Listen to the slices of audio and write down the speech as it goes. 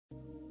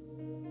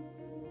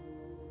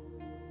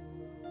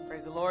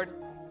Praise the Lord.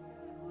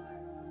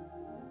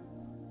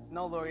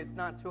 No, Lord, it's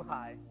not too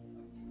high.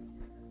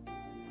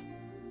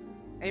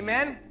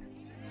 Amen?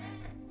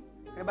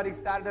 Anybody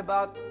excited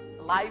about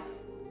life?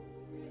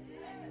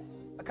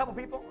 A couple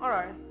people? All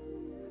right.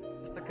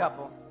 Just a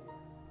couple.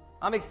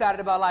 I'm excited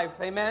about life.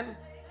 Amen?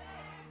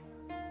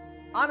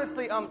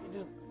 Honestly,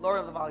 just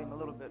lower the volume a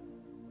little bit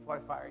before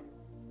I fire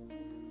you.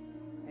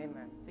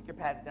 Amen. Take your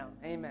pads down.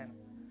 Amen.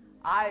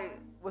 I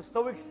was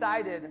so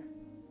excited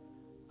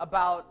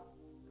about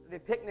the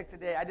picnic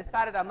today. I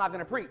decided I'm not going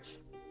to preach.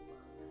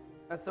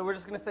 And so we're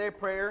just going to say a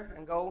prayer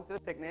and go to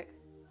the picnic.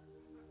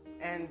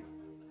 And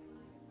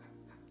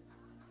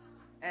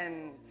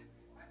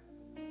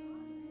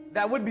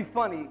that would be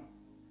funny.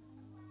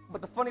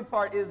 But the funny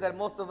part is that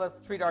most of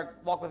us treat our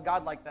walk with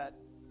God like that.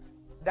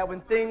 That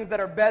when things that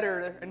are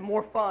better and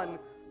more fun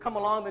come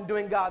along than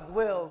doing God's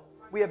will,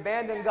 we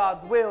abandon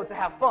God's will to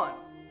have fun.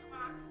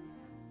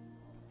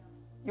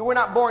 You were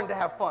not born to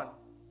have fun.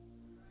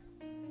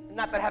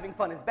 Not that having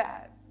fun is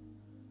bad,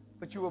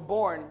 but you were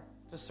born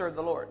to serve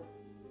the Lord.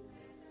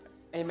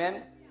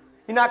 Amen?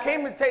 You know, I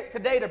came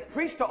today to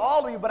preach to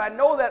all of you, but I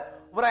know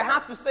that what I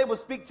have to say will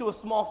speak to a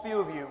small few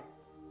of you.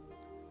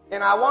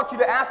 And I want you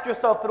to ask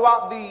yourself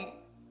throughout the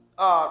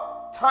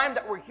time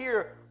that we're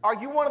here, are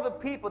you one of the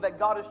people that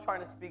God is trying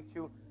to speak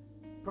to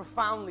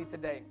profoundly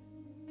today?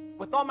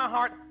 With all my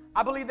heart,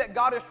 I believe that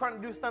God is trying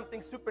to do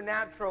something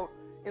supernatural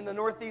in the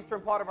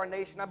northeastern part of our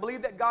nation. I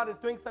believe that God is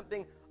doing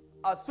something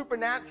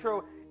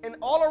supernatural. And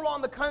all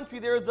around the country,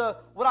 there's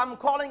what I'm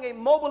calling a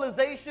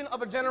mobilization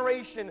of a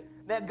generation,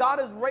 that God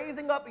is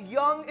raising up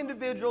young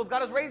individuals.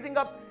 God is raising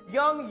up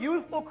young,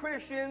 youthful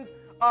Christians.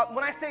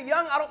 When I say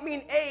young, I don't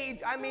mean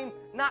age. I mean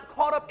not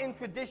caught up in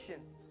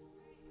traditions,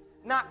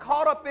 not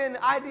caught up in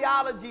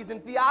ideologies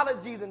and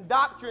theologies and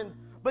doctrines,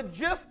 but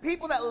just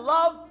people that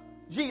love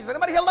Jesus.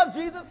 Anybody here love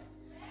Jesus?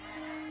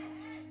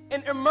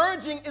 And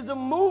emerging is a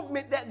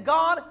movement that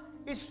God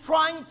is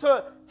trying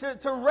to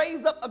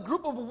raise up a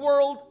group of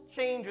world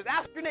changers.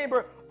 Ask your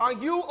neighbor, are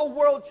you a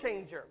world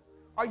changer?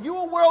 Are you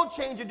a world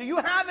changer? Do you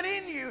have it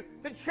in you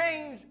to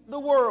change the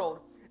world?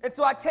 And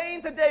so I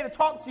came today to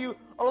talk to you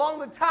along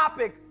the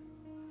topic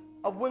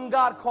of when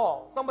God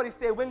calls. Somebody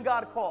say, when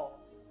God calls.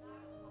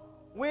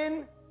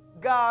 When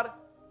God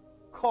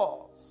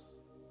calls.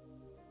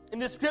 In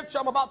this scripture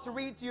I'm about to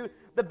read to you,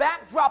 the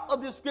backdrop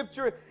of this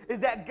scripture is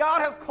that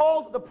God has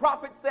called the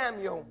prophet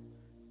Samuel.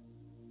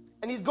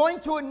 And he's going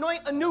to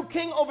anoint a new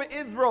king over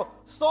Israel.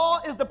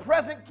 Saul is the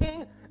present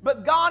king,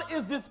 but God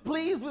is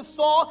displeased with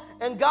Saul,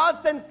 and God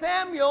sends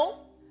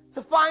Samuel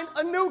to find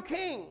a new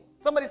king.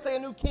 Somebody say a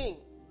new king.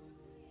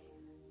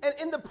 And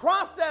in the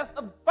process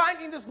of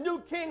finding this new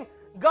king,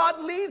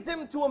 God leads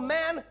him to a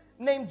man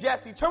named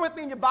Jesse. Turn with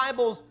me in your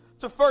Bibles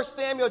to 1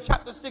 Samuel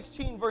chapter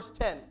 16, verse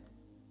 10.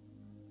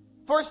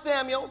 1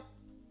 Samuel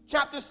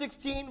chapter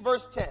 16,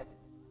 verse 10.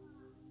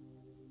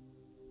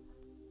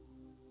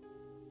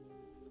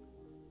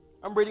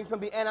 I'm reading from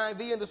the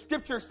NIV, and the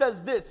scripture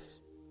says this.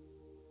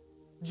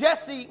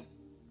 Jesse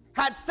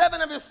had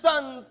 7 of his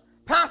sons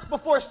pass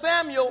before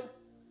Samuel,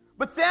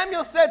 but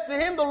Samuel said to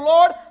him, the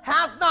Lord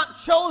has not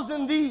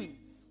chosen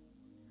these.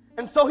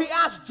 And so he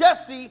asked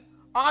Jesse,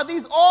 are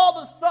these all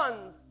the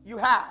sons you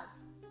have?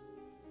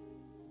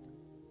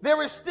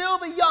 There is still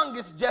the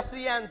youngest,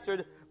 Jesse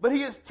answered, but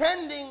he is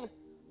tending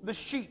the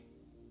sheep.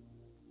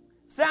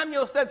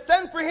 Samuel said,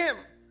 send for him,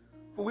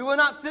 for we will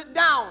not sit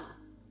down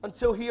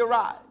until he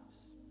arrives.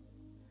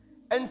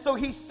 And so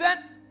he sent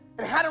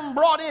and had him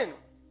brought in.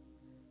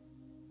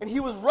 And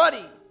he was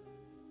ruddy,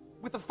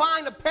 with a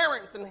fine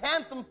appearance and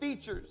handsome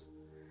features.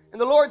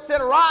 And the Lord said,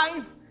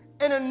 arise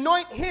and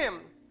anoint him,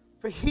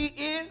 for he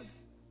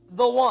is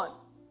the one.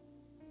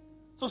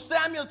 So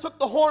Samuel took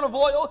the horn of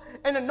oil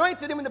and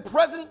anointed him in the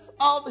presence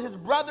of his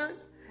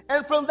brothers.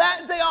 And from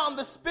that day on,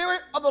 the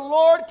Spirit of the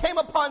Lord came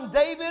upon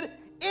David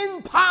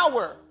in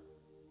power.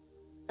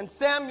 And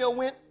Samuel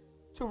went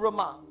to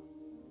Ramah.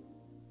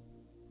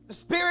 The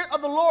Spirit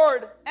of the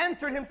Lord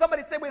entered him.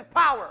 Somebody say with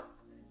power.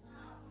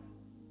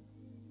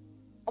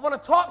 I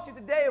want to talk to you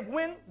today of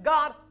when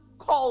God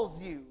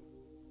calls you.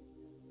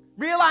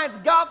 Realize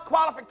God's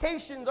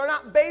qualifications are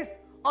not based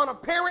on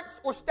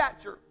appearance or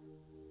stature.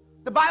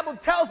 The Bible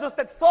tells us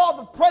that Saul,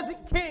 the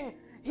present king,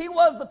 he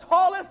was the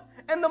tallest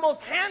and the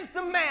most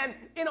handsome man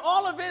in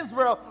all of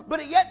Israel,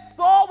 but yet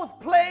Saul was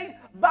plagued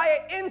by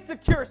an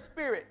insecure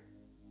spirit.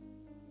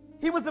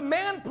 He was a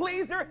man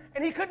pleaser,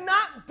 and he could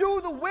not do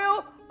the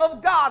will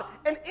of God.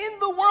 And in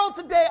the world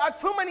today are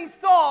too many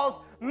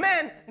Sauls,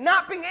 men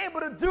not being able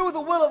to do the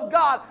will of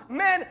God,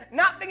 men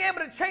not being able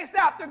to chase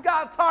after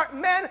God's heart,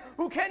 men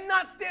who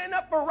cannot stand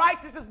up for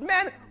righteousness,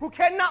 men who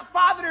cannot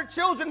father their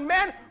children,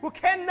 men who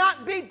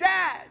cannot be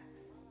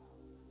dads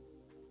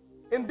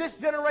in this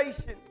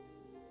generation.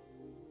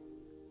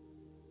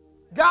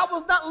 God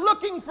was not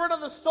looking for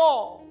another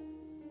Saul.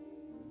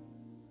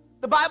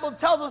 The Bible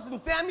tells us in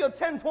Samuel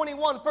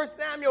 10:21, 1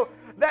 Samuel,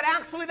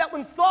 that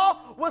when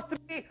Saul was to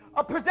be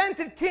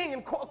presented king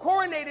and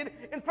coronated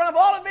in front of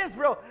all of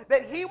Israel,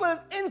 that he was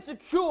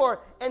insecure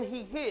and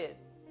he hid.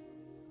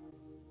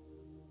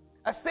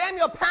 As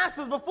Samuel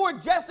passes before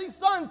Jesse's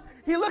sons,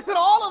 he looks at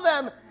all of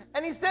them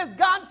and he says,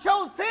 God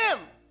chose him.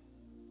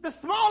 The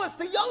smallest,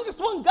 the youngest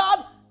one,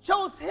 God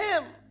chose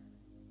him.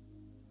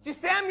 See,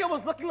 Samuel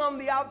was looking on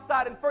the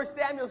outside. In 1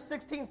 Samuel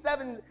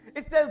 16:7,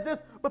 it says this,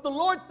 but the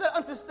Lord said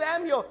unto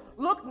Samuel,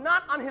 look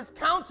not on his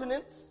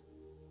countenance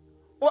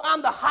or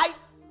on the height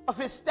of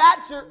his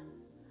stature,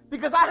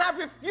 because I have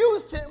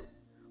refused him.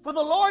 For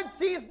the Lord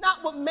sees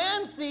not what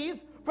man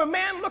sees, for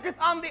man looketh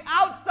on the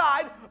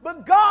outside,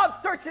 but God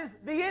searches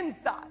the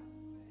inside.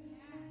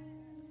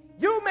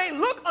 You may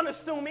look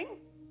unassuming.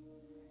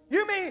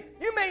 You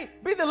may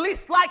be the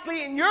least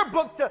likely in your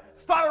book to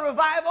start a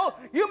revival.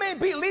 You may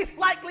be least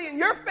likely in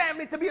your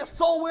family to be a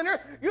soul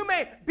winner. You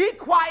may be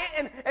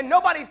quiet and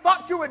nobody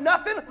thought you were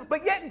nothing,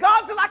 but yet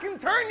God says, I can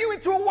turn you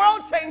into a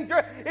world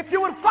changer if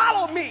you would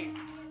follow me.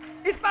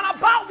 It's not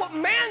about what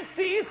man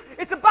sees.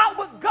 It's about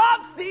what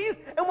God sees,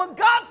 and what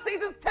God sees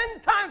is 10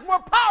 times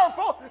more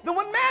powerful than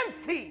what man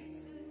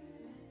sees.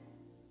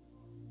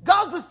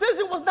 God's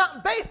decision was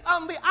not based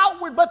on the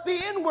outward, but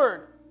the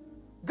inward.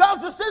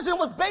 God's decision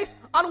was based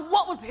on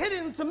what was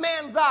hidden to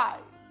man's eyes.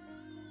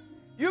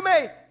 You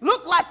may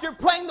look like you're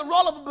playing the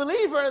role of a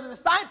believer and a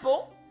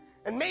disciple,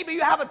 and maybe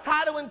you have a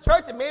title in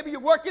church, and maybe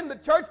you work in the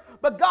church,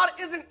 but God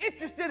isn't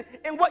interested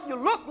in what you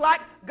look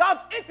like.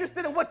 God's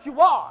interested in what you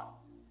are.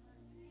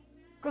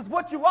 Because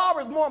what you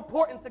are is more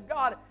important to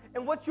God,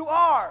 and what you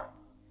are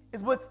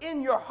is what's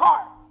in your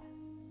heart.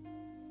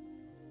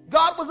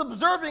 God was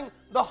observing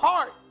the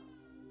heart.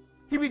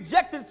 He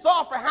rejected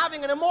Saul for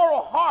having an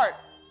immoral heart.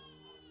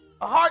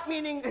 A heart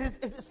meaning his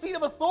seat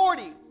of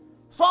authority.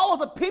 Saul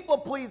was a people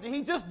pleaser.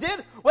 He just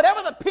did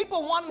whatever the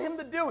people wanted him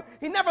to do.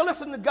 He never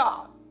listened to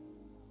God.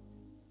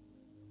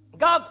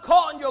 God's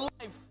call in your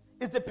life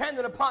is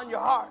dependent upon your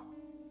heart.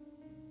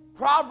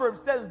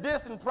 Proverbs says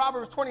this in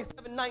Proverbs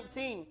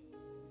 27:19.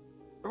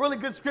 A really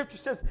good scripture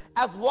says,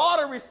 as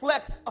water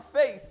reflects a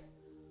face,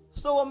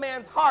 so a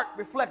man's heart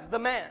reflects the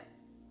man.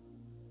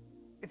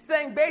 It's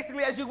saying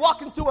basically as you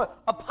walk into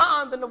a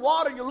pond in the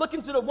water, you look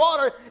into the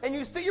water and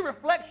you see your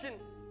reflection.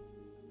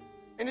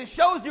 And it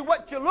shows you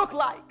what you look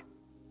like.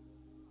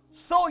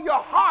 So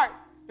your heart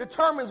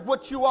determines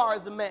what you are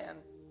as a man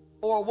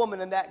or a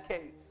woman in that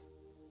case.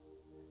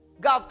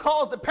 God's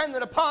call is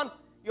dependent upon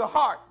your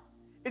heart.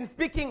 In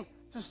speaking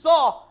to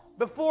Saul,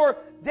 before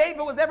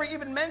David was ever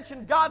even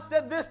mentioned, God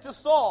said this to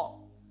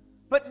Saul,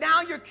 but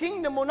now your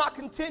kingdom will not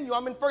continue.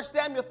 I'm in 1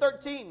 Samuel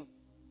 13.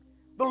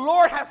 The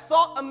Lord has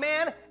sought a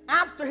man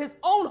after his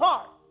own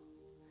heart,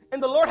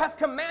 and the Lord has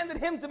commanded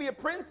him to be a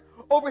prince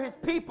over his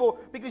people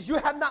because you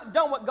have not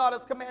done what God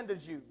has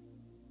commanded you.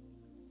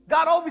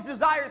 God always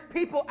desires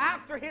people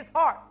after his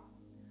heart.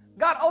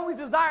 God always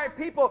desired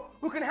people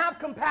who can have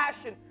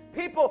compassion,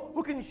 people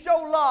who can show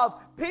love,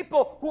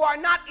 people who are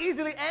not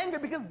easily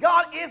angered, because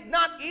God is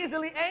not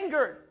easily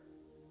angered.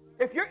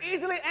 If you're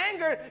easily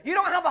angered, you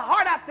don't have a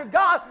heart after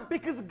God,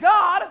 because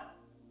God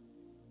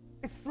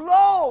is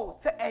slow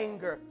to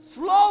anger,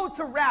 slow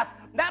to wrath.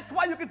 That's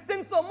why you can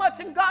sin so much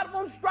and God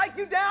won't strike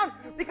you down,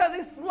 because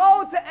he's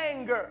slow to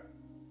anger.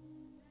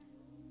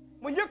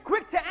 When you're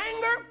quick to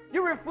anger,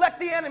 you reflect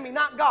the enemy,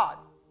 not God.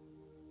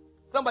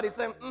 Somebody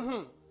saying,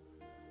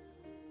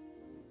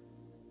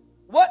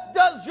 What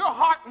does your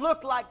heart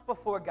look like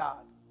before God?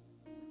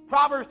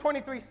 Proverbs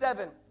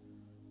 23:7.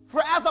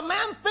 For as a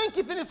man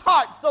thinketh in his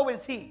heart, so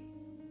is he.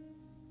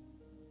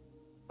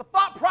 The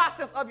thought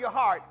process of your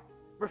heart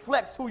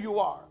reflects who you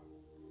are.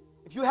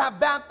 If you have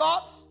bad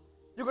thoughts,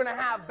 you're going to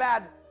have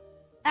bad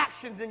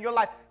actions in your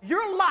life.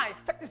 Your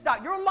life, check this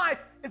out, your life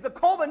is a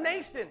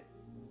culmination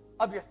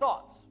of your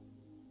thoughts.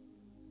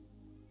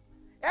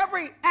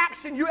 Every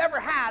action you ever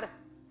had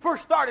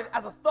first started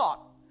as a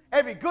thought.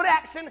 Every good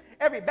action,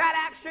 every bad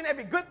action,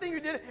 every good thing you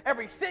did,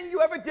 every sin you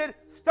ever did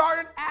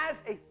started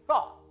as a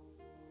thought.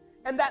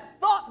 And that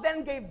thought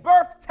then gave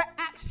birth to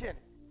action.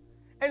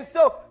 And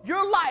so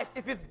your life,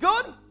 if it's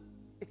good,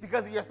 it's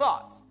because of your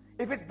thoughts.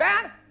 If it's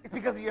bad, it's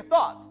because of your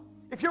thoughts.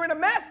 If you're in a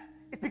mess,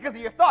 it's because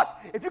of your thoughts.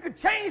 If you could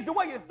change the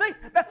way you think,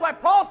 that's why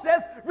Paul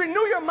says,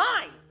 renew your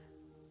mind.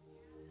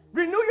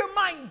 Renew your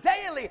mind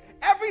daily.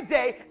 Every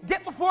day,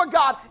 get before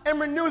God and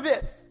renew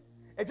this.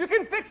 If you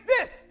can fix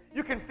this,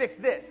 you can fix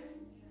this.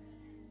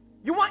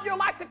 You want your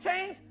life to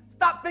change?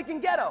 Stop thinking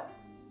ghetto.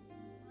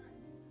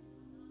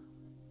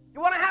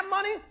 You want to have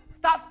money?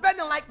 Stop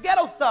spending like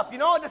ghetto stuff,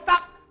 just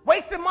stop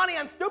wasting money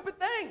on stupid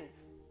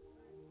things.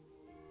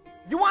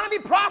 You want to be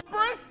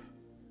prosperous?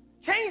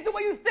 Change the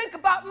way you think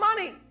about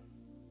money.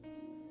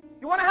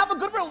 You want to have a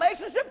good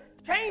relationship?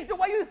 Change the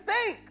way you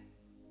think.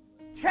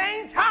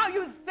 Change how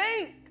you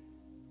think.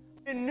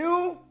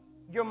 Renew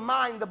your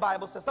mind, the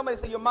Bible says. Somebody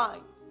say your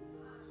mind.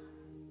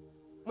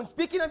 When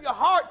speaking of your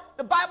heart,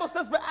 the Bible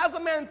says, for as a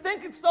man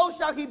thinketh, so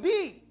shall he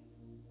be.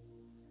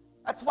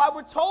 That's why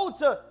we're told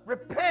to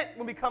repent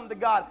when we come to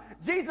God.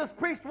 Jesus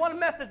preached one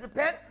message,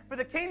 repent, for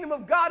the kingdom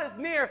of God is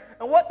near.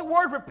 And what the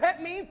word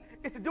repent means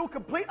is to do a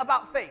complete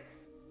about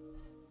face.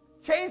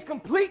 Change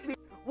completely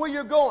where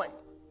you're going.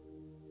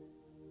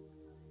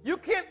 You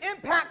can't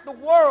impact the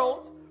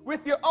world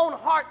with your own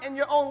heart and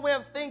your own way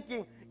of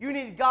thinking. You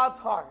need God's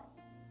heart.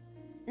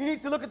 You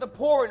need to look at the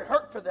poor and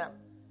hurt for them.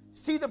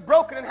 See the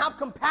broken and have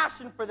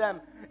compassion for them.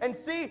 And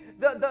see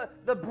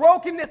the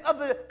brokenness of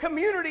the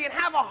community and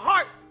have a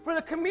heart for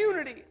the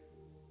community.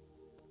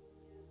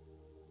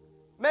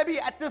 Maybe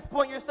at this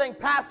point you're saying,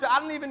 Pastor, I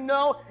don't even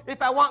know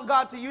if I want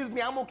God to use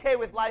me. I'm okay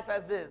with life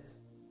as is.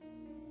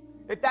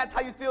 If that's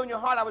how you feel in your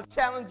heart, I would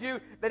challenge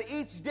you that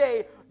each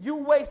day you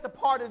waste a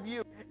part of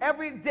you.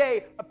 Every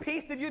day a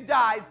piece of you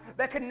dies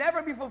that can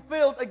never be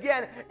fulfilled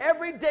again.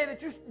 Every day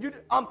that you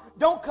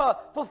don't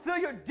fulfill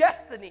your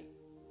destiny,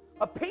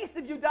 a piece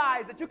of you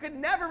dies that you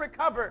can never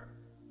recover.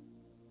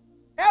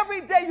 Every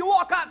day you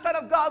walk outside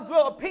of God's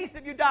will, a piece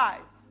of you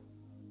dies.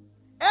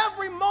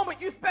 Every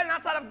moment you spend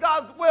outside of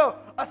God's will,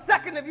 a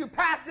second of you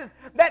passes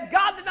that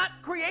God did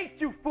not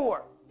create you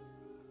for.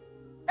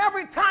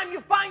 Every time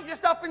you find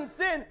yourself in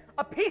sin,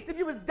 a piece of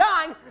you is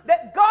dying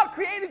that God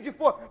created you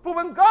for. For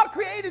when God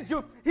created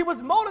you, He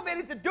was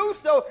motivated to do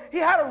so. He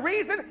had a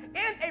reason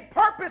and a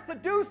purpose to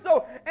do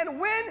so. And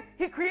when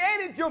He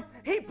created you,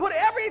 He put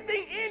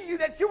everything in you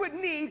that you would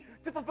need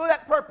to fulfill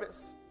that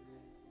purpose.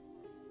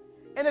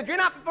 And if you're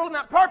not fulfilling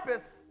that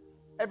purpose,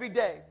 every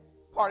day,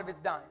 part of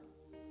it's dying.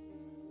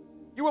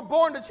 You were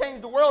born to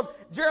change the world.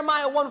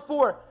 Jeremiah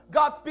 1:4,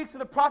 God speaks to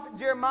the prophet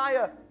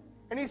Jeremiah,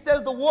 and he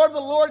says, the word of the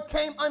Lord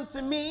came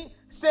unto me,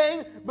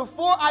 saying,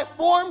 before I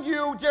formed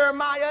you,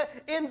 Jeremiah,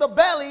 in the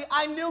belly,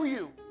 I knew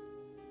you.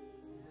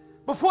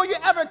 Before you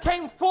ever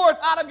came forth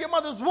out of your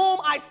mother's womb,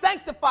 I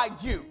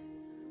sanctified you.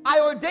 I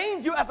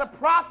ordained you as a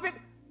prophet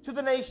to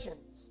the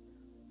nations.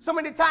 So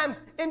many times,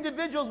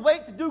 individuals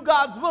wait to do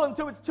God's will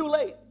until it's too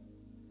late.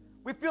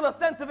 We feel a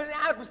sense of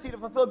inadequacy to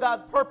fulfill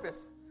God's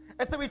purpose.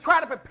 And so we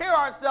try to prepare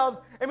ourselves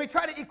and we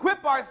try to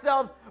equip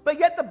ourselves, but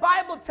yet the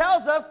Bible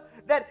tells us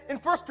that in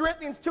 1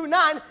 Corinthians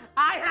 2:9,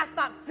 eye hath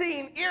not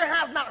seen, ear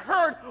hath not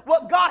heard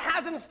what God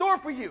has in store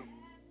for you.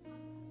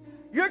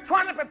 You're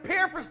trying to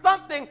prepare for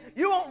something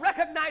you won't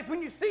recognize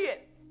when you see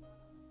it.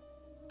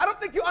 I don't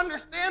think you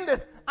understand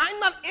this. I'm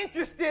not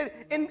interested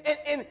in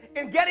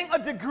getting a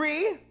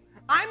degree.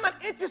 I'm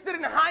not interested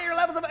in higher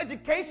levels of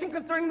education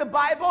concerning the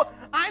Bible.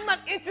 I'm not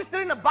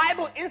interested in a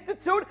Bible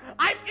institute.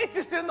 I'm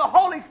interested in the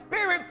Holy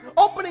Spirit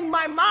opening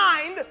my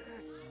mind.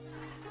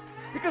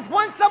 Because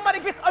once somebody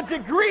gets a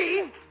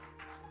degree,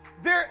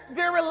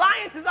 their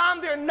reliance is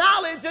on their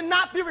knowledge and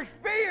not their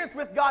experience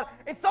with God.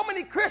 And so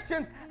many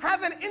Christians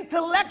have an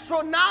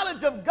intellectual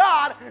knowledge of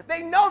God.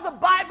 They know the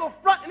Bible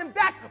front and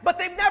back, but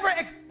they've never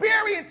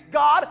experienced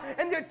God,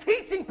 and they're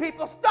teaching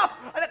people stuff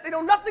that they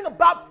know nothing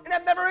about and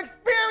have never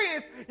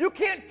experienced. You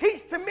can't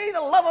teach to me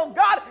the love of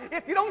God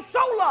if you don't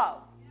show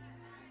love.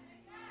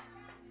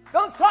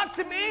 Don't talk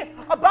to me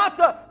about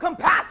the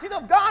compassion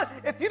of God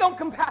if you don't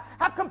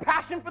have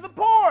compassion for the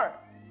poor.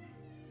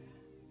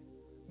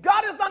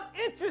 God is not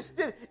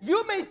interested.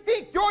 You may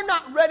think you're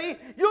not ready.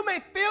 You may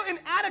feel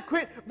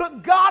inadequate,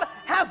 but God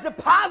has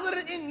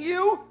deposited in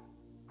you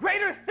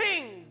greater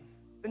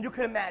things than you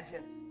can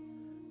imagine.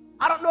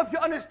 I don't know if you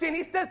understand.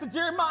 He says to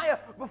Jeremiah,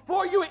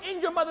 before you were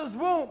in your mother's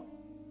womb,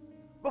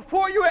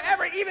 before you were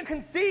ever even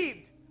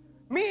conceived,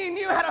 me and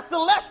you had a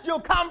celestial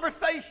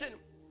conversation.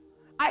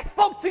 I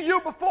spoke to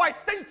you before I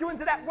sent you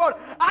into that world.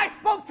 I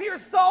spoke to your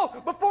soul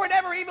before it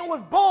ever even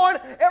was born,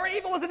 ever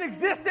even was in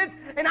existence.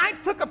 And I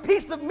took a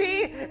piece of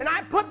me and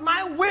I put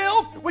my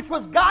will, which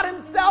was God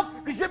Himself,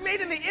 because you're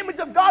made in the image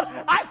of God.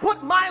 I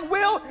put my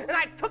will and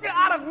I took it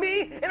out of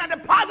me and I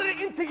deposited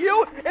it into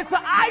you. And so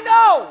I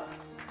know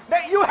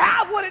that you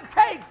have what it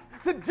takes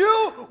to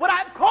do what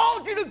I've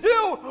called you to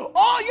do.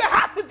 All you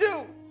have to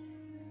do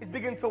is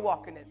begin to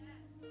walk in it.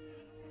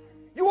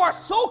 You are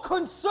so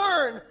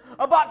concerned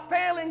about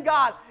failing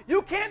God.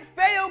 You can't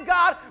fail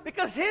God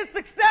because His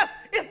success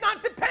is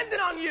not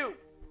dependent on you.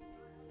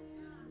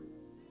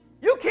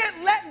 You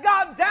can't let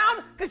God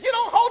down because you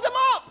don't hold Him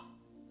up.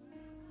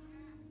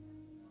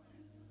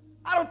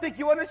 I don't think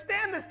you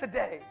understand this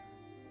today.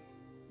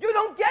 You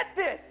don't get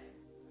this.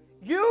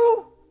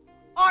 You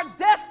are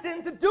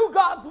destined to do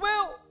God's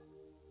will.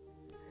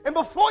 And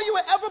before you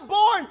were ever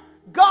born,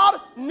 God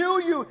knew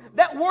you.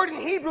 That word in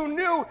Hebrew,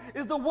 knew,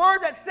 is the word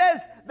that says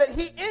that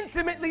He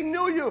intimately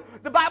knew you.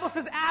 The Bible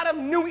says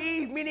Adam knew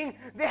Eve, meaning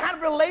they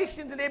had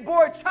relations and they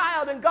bore a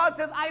child. And God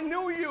says, I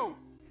knew you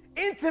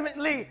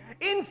intimately,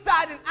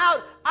 inside and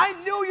out. I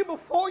knew you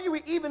before you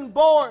were even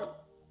born.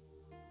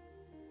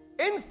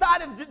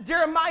 Inside of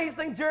Jeremiah, He's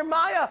saying,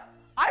 Jeremiah,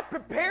 I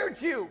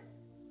prepared you.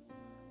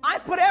 I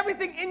put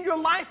everything in your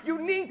life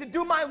you need to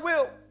do my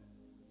will.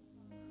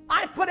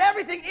 I put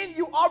everything in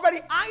you already.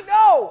 I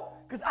know.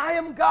 Because I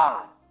am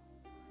God.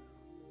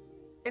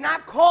 And I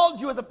called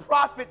you as a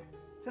prophet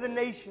to the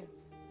nations.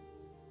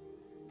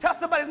 Tell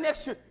somebody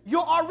next to you,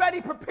 you're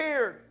already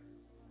prepared.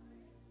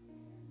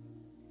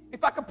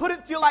 If I could put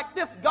it to you like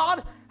this,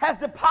 God has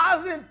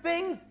deposited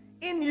things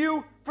in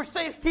you for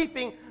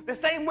safekeeping the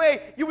same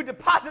way you would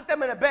deposit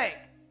them in a bank.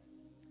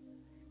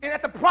 And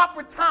at the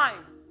proper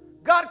time,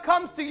 God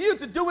comes to you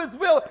to do His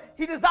will.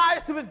 He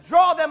desires to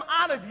withdraw them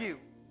out of you.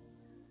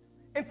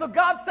 And so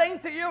God's saying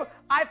to you,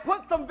 I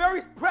put some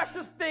very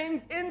precious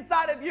things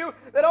inside of you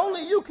that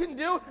only you can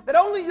do, that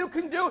only you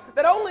can do,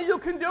 that only you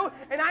can do.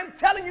 And I'm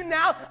telling you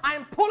now,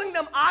 I'm pulling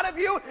them out of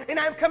you, and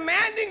I'm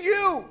commanding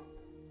you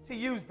to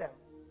use them.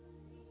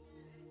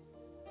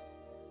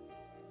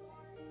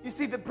 You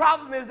see, the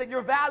problem is that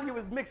your value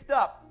is mixed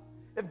up.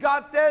 If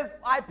God says,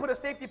 I put a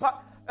safety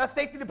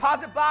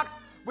deposit box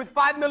with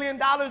 $5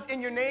 million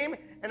in your name,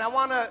 and I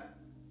want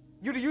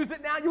you to use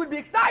it now, you would be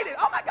excited.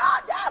 Oh my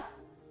God, yes!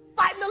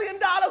 $5 million,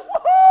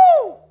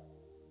 woohoo!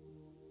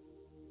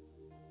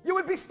 You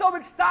would be so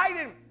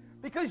excited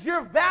because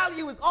your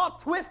value is all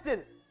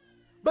twisted.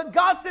 But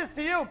God says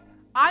to you,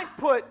 I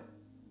put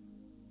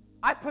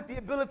the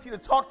ability to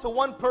talk to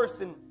one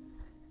person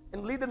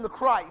and lead them to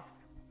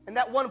Christ, and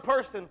that one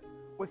person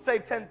would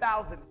save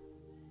 10,000.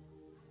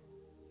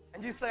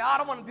 And you say, I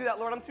don't want to do that,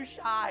 Lord. I'm too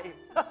shy.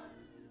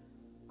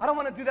 I don't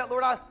want to do that,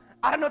 Lord. I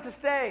don't know what to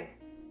say.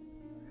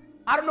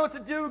 I don't know what to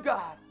do,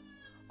 God.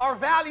 Our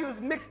value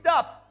is mixed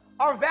up.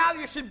 Our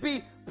value should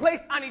be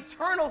placed on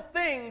eternal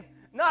things,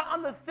 not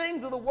on the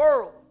things of the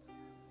world.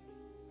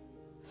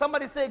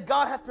 Somebody say,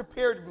 God has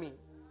prepared me.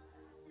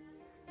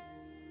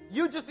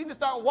 You just need to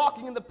start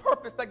walking in the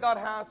purpose that God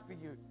has for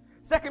you.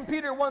 2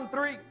 Peter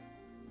 1:3.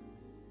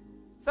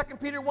 2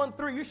 Peter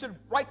 1:3. You should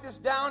write this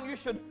down. You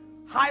should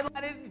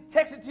highlight it,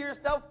 text it to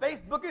yourself,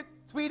 Facebook it,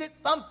 tweet it,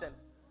 something.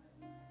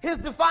 His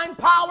divine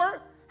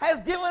power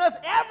has given us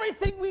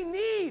everything we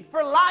need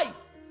for life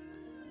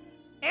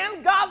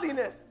and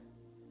godliness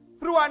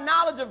through our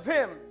knowledge of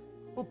Him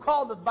who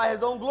called us by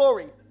His own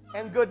glory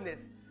and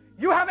goodness.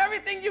 You have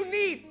everything you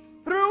need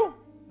through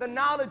the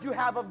knowledge you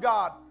have of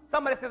God.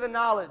 Somebody say the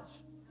knowledge.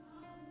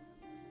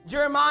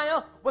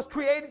 Jeremiah was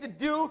created to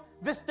do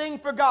this thing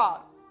for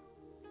God,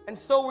 and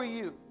so were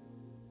you.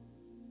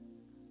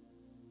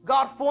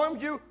 God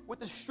formed you with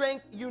the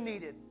strength you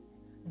needed.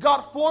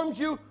 God formed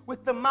you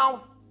with the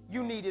mouth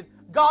you needed.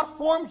 God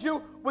formed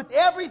you with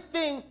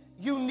everything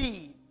you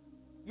need.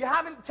 You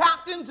haven't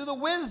tapped into the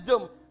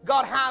wisdom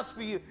God has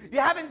for you. You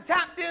haven't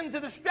tapped into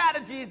the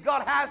strategies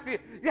God has for you.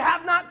 You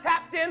have not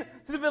tapped into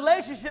the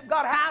relationship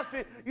God has for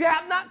you. You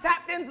have not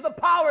tapped into the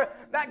power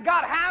that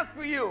God has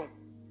for you.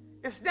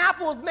 If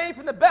Snapple is made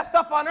from the best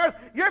stuff on earth,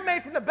 you're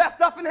made from the best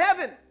stuff in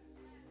heaven.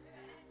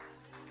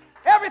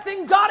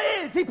 Everything God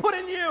is, He put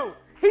in you.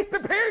 He's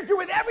prepared you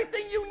with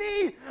everything you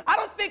need. I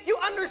don't think you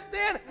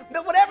understand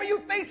that whatever you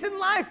face in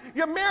life,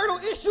 your marital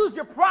issues,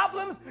 your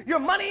problems, your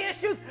money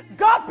issues,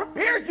 God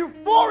prepared you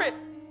for it.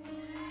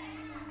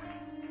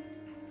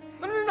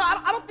 No,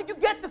 I don't think you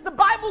get this. The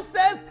Bible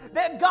says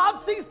that God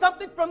sees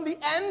something from the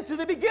end to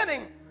the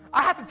beginning.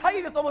 I have to tell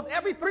you this almost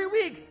every 3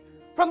 weeks.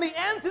 From the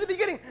end to the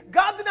beginning.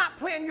 God did not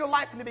plan your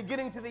life from the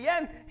beginning to the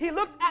end. He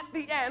looked at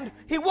the end.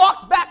 He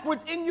walked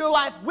backwards in your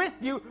life with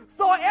you,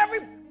 saw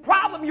every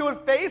problem you would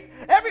face,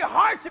 every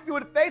hardship you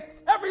would face,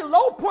 every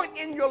low point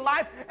in your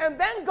life, and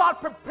then God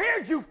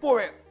prepared you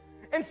for it.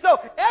 And so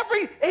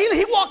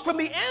he walked from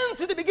the end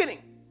to the beginning.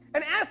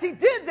 And as He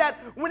did that,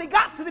 when He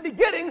got to the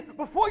beginning,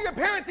 before your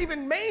parents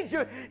even made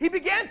you, He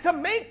began to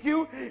make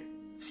you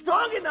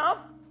strong enough,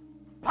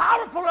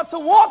 powerful enough to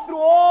walk through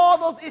all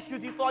those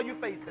issues He saw you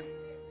facing.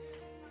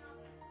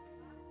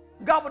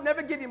 God would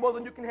never give you more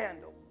than you can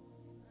handle.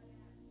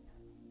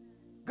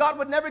 God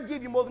would never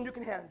give you more than you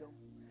can handle.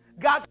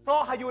 God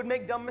saw how you would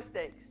make dumb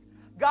mistakes.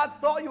 God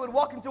saw you would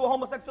walk into a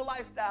homosexual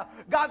lifestyle.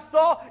 God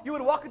saw you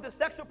would walk into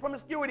sexual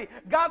promiscuity.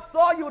 God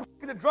saw you would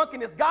walk into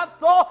drunkenness. God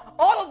saw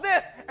all of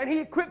this, and He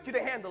equipped you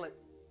to handle it.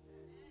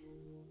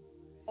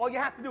 All you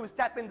have to do is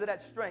tap into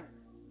that strength.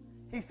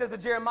 He says to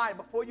Jeremiah,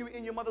 before you were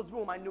in your mother's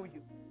womb, I knew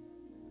you.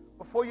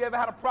 Before you ever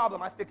had a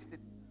problem, I fixed it.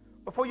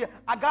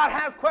 God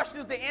has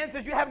questions, the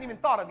answers you haven't even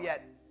thought of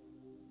yet.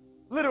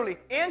 Literally.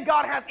 And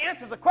God has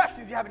answers to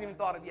questions you haven't even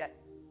thought of yet.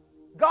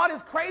 God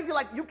is crazy,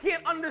 like you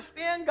can't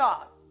understand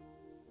God.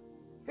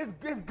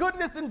 His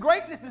goodness and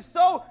greatness is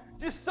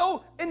just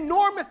so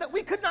enormous that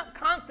we could not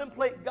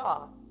contemplate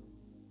God.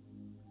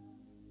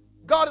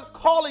 God is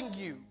calling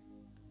you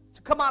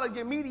to come out of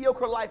your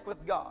mediocre life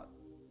with God.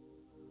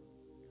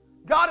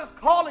 God is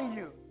calling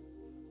you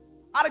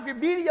out of your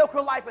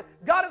mediocre life.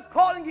 God is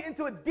calling you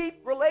into a deep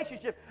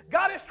relationship.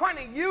 God is trying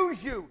to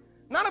use you,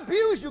 not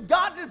abuse you.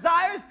 God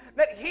desires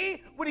that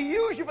He would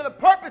use you for the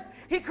purpose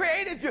He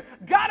created you.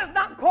 God has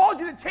not called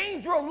you to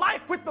change your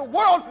life with the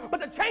world,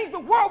 but to change the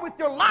world with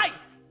your life.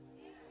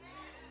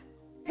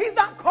 He's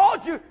not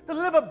called you to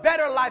live a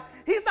better life.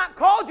 He's not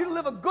called you to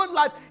live a good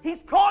life.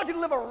 He's called you to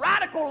live a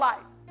radical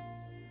life,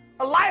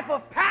 a life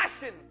of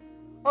passion,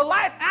 a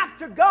life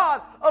after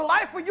God, a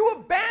life where you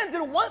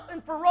abandon once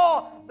and for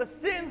all the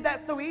sins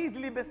that so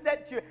easily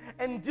beset you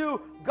and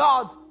do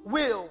God's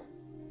will.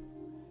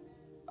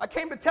 I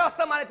came to tell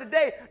somebody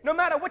today, no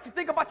matter what you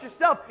think about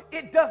yourself,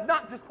 it does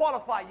not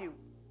disqualify you.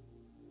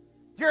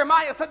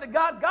 Jeremiah said to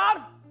God,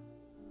 God,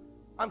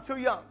 I'm too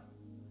young.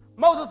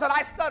 Moses said,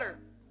 I stutter.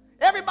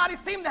 Everybody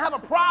seemed to have a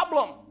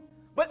problem,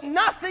 but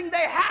nothing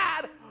they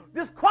had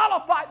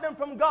disqualified them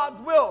from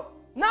God's will.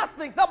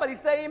 Nothing. Somebody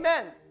say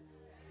amen.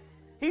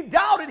 He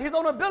doubted his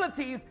own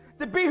abilities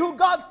to be who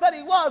God said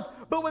he was.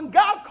 But when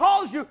God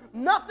calls you,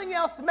 nothing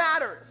else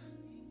matters.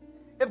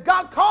 If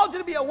God called you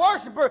to be a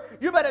worshiper,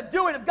 you better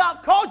do it. If God's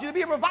called you to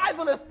be a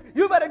revivalist,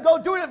 you better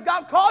go do it. If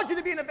God called you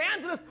to be an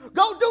evangelist,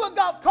 go do what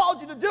God's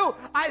called you to do.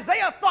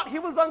 Isaiah thought he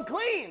was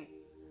unclean.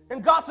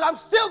 And God said, I'm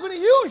still going to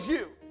use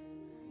you.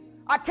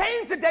 I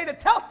came today to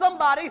tell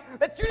somebody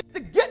that you need to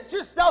get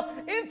yourself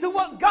into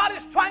what God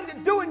is trying to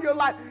do in your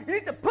life. You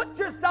need to put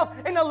yourself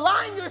and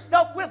align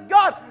yourself with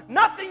God.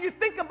 Nothing you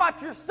think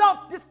about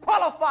yourself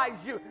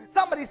disqualifies you.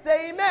 Somebody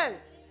say amen.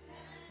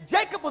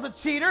 Jacob was a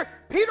cheater.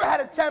 Peter had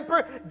a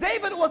temper.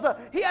 David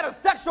had a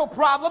sexual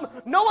problem.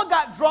 Noah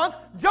got drunk.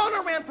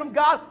 Jonah ran from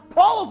God.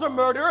 Paul was a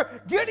murderer.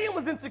 Gideon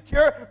was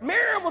insecure.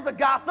 Miriam was a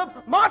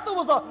gossip. Martha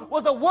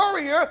was a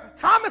worrier.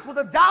 Thomas was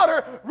a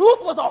doubter.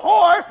 Ruth was a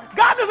whore.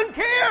 God doesn't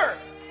care.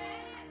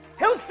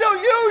 He'll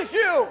still use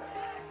you.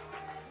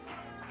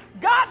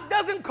 God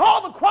doesn't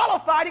call the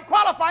qualified. He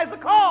qualifies the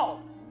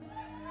called.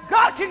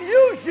 God can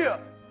use you.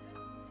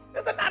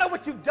 Doesn't matter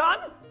what you've done.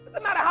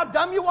 Doesn't matter how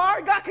dumb you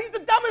are. God can use the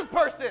dumbest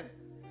person.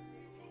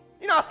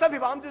 You know, some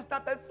people, I'm just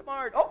not that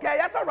smart. Okay,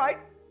 that's all right.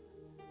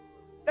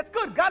 That's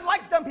good. God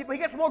likes dumb people. He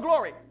gets more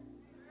glory.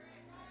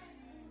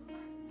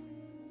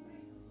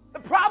 The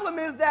problem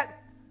is that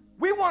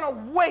we want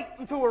to wait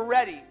until we're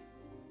ready.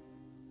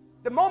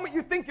 The moment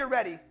you think you're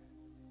ready,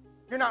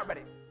 you're not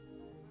ready.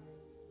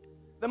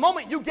 The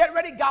moment you get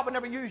ready, God will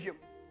never use you.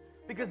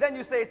 Because then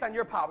you say it's on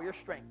your power, your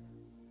strength.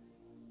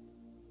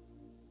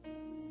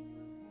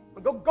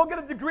 Go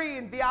get a degree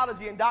in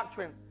theology and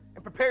doctrine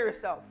and prepare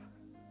yourself.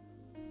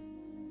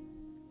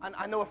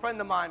 I know a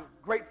friend of mine,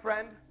 great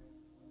friend,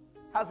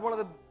 has one of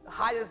the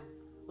highest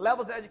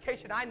levels of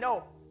education I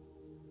know.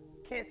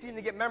 Can't seem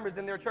to get members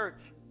in their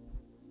church.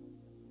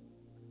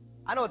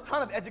 I know a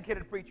ton of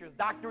educated preachers,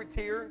 doctorates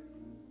here,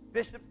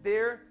 bishops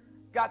there,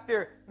 got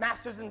their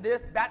masters in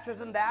this,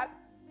 bachelors in that.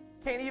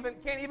 Can't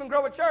even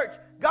grow a church.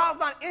 God's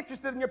not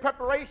interested in your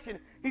preparation.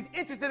 He's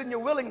interested in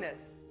your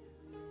willingness.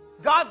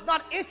 God's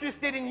not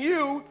interested in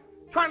you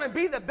trying to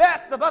be the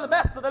best of the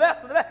best of the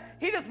best of the best.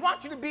 He just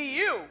wants you to be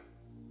you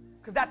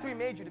because that's who he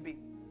made you to be.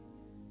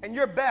 And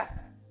you're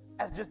best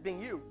as just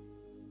being you.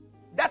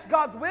 That's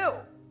God's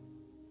will.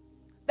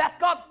 That's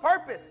God's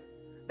purpose.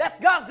 That's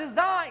God's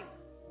design.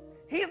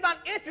 He's not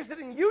interested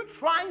in you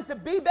trying to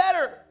be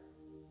better.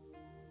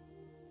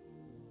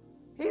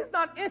 He's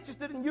not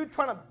interested in you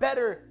trying to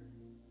better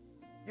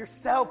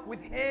yourself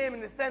with him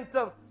in the sense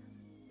of,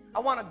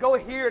 I want to go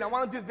here and I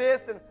want to do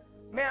this and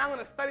man, I'm going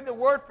to study the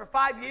word for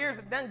 5 years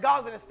and then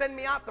God's going to send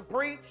me out to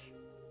preach.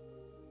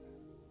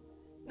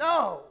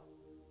 No.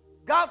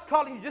 God's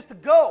calling you just to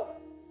go.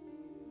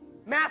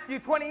 Matthew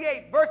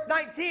 28, verse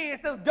 19, it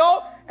says,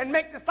 go and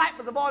make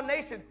disciples of all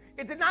nations.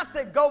 It did not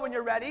say go when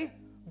you're ready,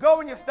 go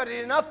when you've studied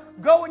enough,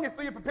 go when you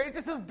feel you're prepared. It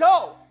just says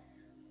go.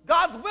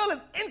 God's will is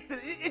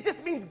instant. It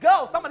just means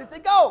go. Somebody say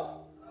go.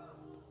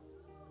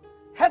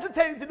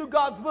 Hesitating to do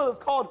God's will is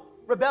called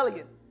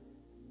rebellion.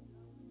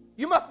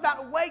 You must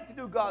not wait to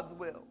do God's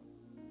will.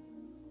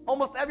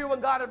 Almost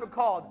everyone God ever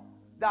called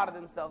doubted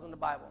themselves in the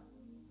Bible.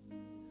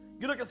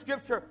 You look at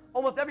Scripture,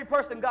 almost every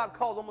person God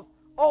called almost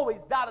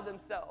always doubted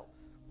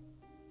themselves.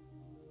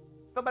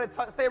 Somebody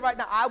say right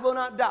now, I will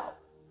not doubt.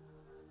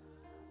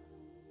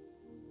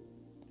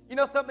 You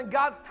know something?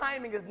 God's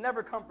timing is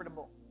never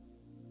comfortable.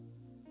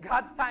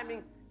 God's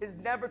timing is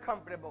never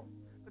comfortable.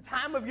 The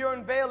time of your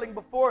unveiling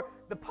before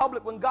the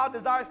public when God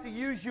desires to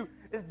use you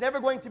is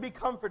never going to be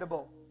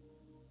comfortable.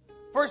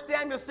 1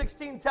 Samuel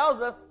 16 tells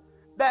us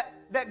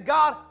that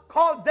God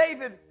called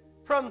David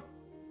from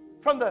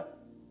the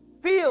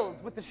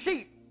fields with the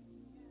sheep.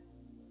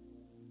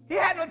 He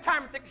had no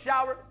time to take a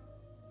shower,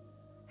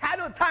 had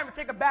no time to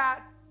take a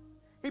bath.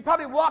 He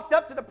probably walked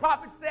up to the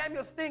prophet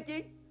Samuel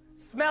stinky,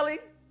 smelly,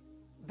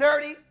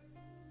 dirty,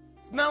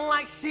 smelling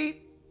like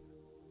sheep,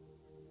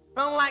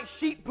 smelling like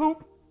sheep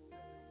poop,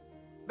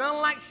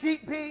 smelling like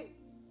sheep pee,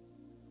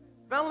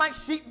 smelling like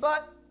sheep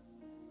butt.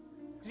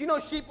 Because you know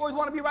sheep always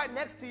want to be right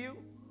next to you.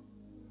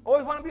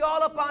 Always want to be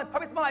all up on,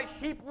 probably smell like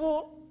sheep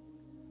wool.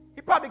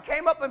 He probably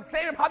came up and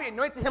Samuel probably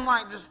anointed him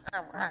like this.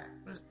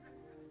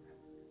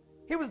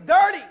 He was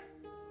dirty.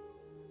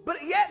 But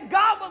yet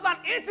God was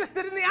not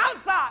interested in the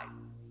outside.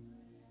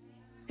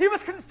 He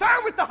was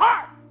concerned with the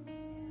heart.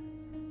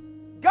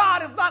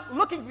 God is not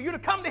looking for you to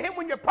come to him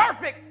when you're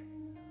perfect.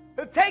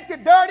 He'll take you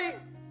dirty.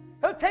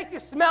 He'll take you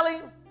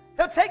smelly.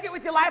 He'll take it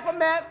with your life a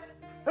mess.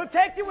 He'll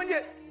take you when you,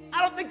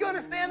 I don't think you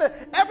understand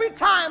that every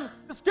time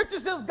the scripture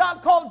says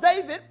God called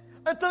David,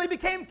 until he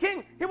became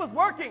king, he was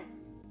working.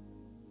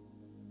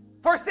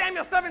 1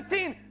 Samuel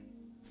 17,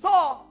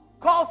 Saul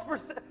calls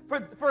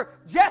for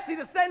Jesse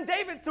to send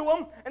David to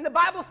him, and the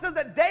Bible says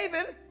that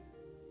David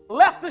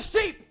left the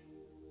sheep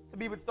to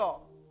be with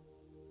Saul.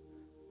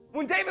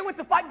 When David went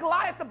to fight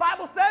Goliath, the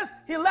Bible says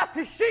he left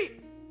his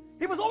sheep.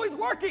 He was always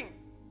working.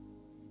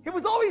 It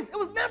was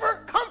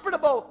never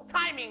comfortable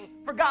timing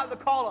for God to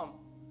call him.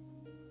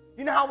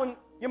 You know how when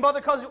your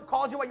mother calls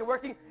you while you're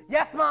working?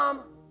 Yes,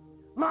 Mom.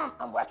 Mom,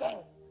 I'm working.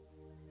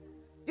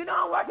 You know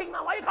I'm working,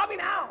 Mom. Why you call me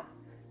now?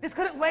 This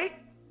couldn't wait.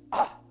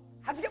 Oh,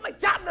 How'd you get my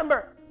job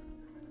number?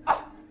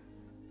 Oh.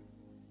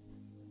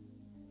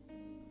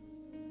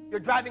 You're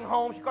driving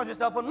home. She calls your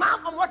cell phone.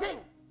 Mom, I'm working.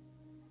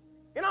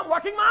 You know I'm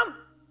working, Mom?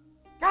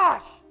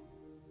 Gosh.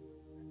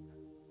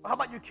 Well, how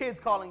about your kids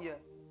calling you?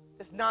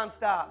 Just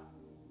nonstop.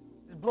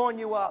 Just blowing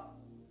you up.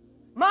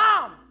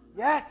 Mom!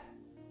 Yes?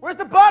 Where's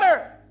the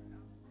butter?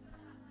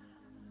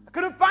 I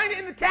couldn't find it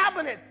in the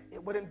cabinets.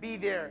 It wouldn't be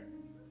there.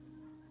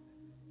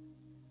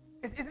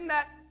 Isn't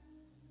that...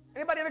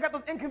 Anybody ever got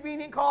those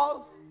inconvenient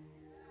calls?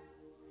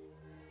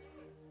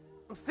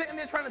 I'm sitting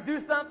there trying to do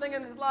something,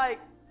 and it's like,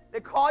 they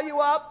call you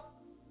up.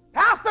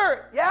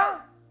 Pastor, yeah?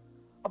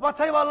 I'm about to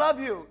tell you I love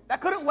you.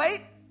 That couldn't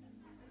wait?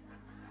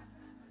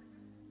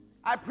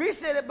 I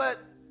appreciate it, but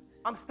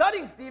I'm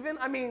studying, Stephen.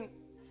 I mean,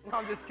 no,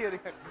 I'm just kidding.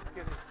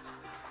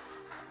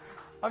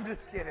 I'm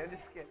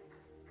just kidding.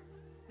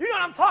 You know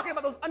what I'm talking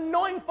about, those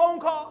annoying phone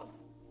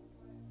calls.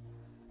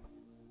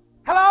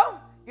 Hello?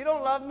 You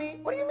don't love me?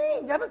 What do you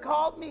mean? You haven't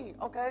called me.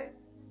 Okay.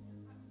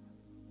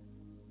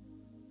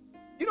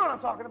 You know what I'm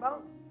talking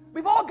about.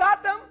 We've all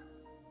got them.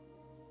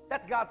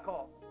 That's God's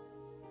call.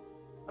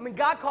 I mean,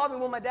 God called me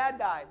when my dad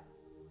died.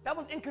 That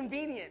was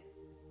inconvenient.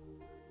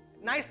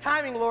 Nice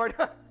timing, Lord.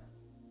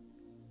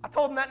 I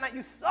told him that night,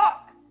 you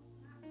suck.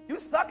 You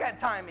suck at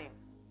timing.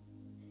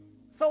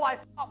 So I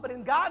thought, but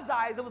in God's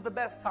eyes, it was the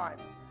best time.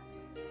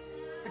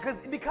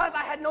 Because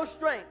I had no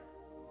strength.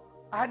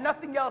 I had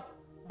nothing else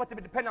but to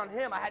depend on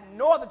him. I had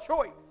no other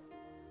choice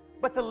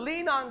but to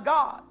lean on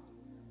God.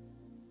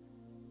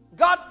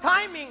 God's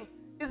timing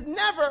is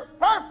never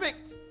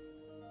perfect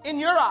in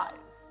your eyes.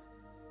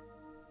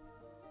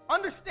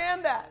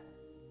 Understand that.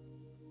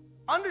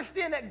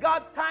 Understand that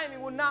God's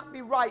timing will not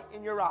be right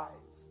in your eyes.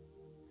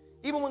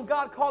 Even when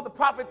God called the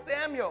prophet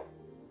Samuel,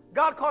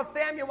 God called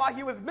Samuel while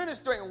he was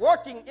ministering,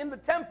 working in the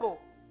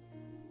temple.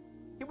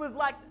 He was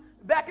like,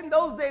 back in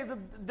those days,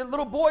 the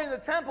little boy in the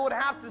temple would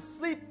have to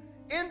sleep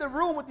in the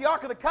room with the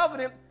Ark of the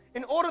Covenant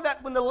in order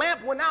that when the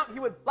lamp went out, he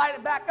would light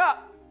it back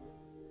up.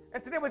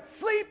 And so they would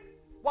sleep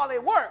while they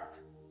worked.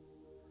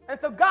 And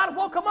so God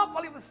woke him up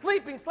while he was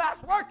sleeping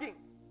 / working.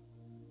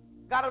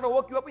 God ever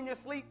woke you up in your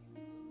sleep?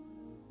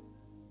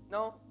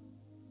 No?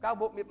 God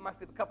woke me up in my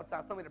sleep a couple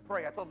times, told me to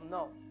pray. I told him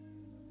no.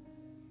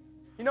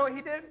 You know what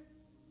he did?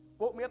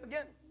 Woke me up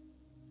again.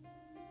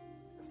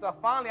 So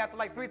finally, after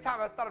like 3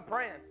 times, I started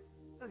praying.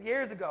 This is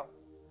years ago.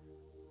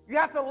 You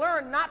have to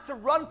learn not to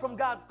run from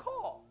God's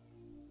call.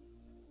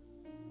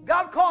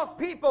 God calls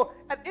people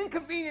at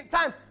inconvenient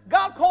times.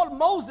 God called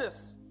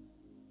Moses.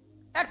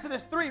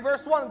 Exodus 3,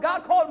 verse 1.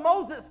 God called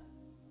Moses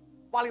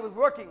while he was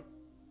working,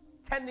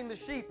 tending the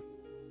sheep.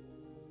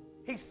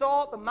 He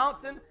saw the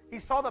mountain, he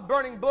saw the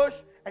burning bush,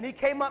 and he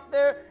came up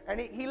there,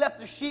 and he left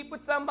the sheep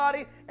with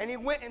somebody, and he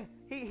went and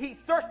he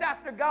searched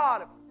after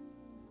God.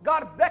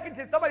 God beckoned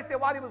to him. Somebody said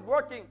while he was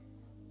working.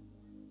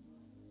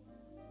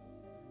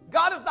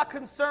 God is not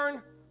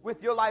concerned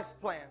with your life's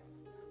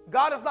plans.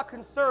 God is not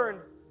concerned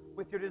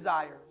with your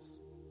desires.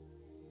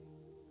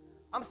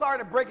 I'm sorry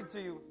to break it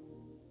to you.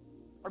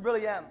 I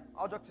really am.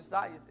 All jokes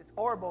aside, it's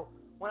horrible.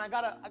 When I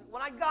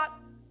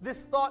got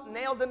this thought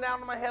nailed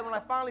down in my head, when I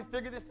finally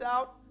figured this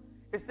out,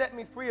 it set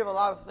me free of a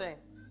lot of things.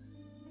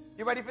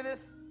 You ready for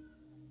this?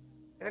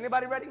 Is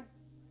anybody ready?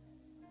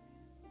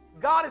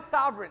 God is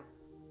sovereign.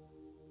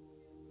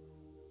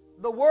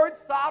 The word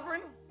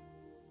sovereign,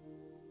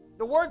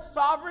 I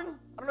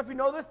don't know if you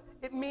know this,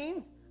 it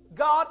means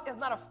God is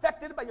not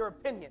affected by your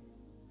opinion.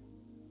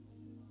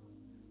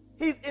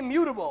 He's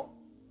immutable.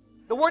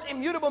 The word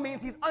immutable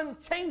means he's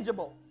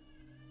unchangeable.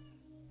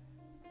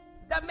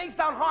 That may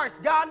sound harsh.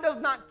 God does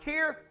not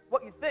care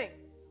what you think.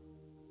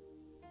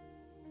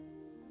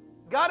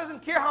 God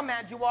doesn't care how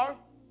mad you are.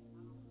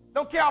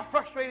 Don't care how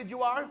frustrated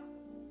you are.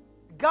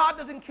 God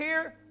doesn't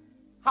care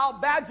how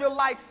bad your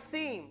life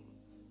seems.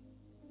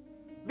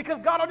 Because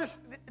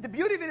the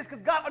beauty of it is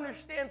because God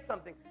understands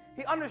something.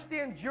 He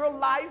understands your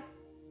life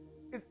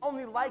is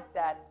only like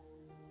that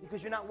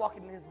because you're not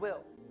walking in his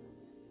will.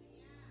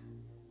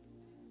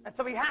 And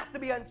so he has to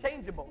be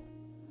unchangeable.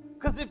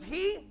 Because if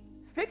he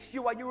fixed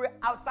you while you were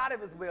outside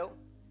of his will,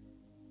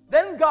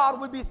 then God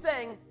would be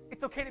saying,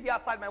 it's okay to be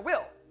outside my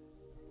will.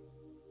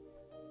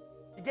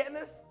 You getting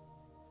this?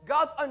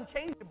 God's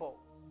unchangeable.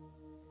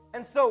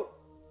 And so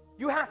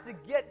you have to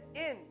get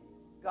in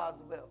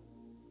God's will.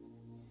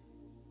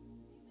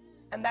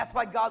 And that's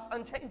why God's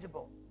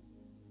unchangeable.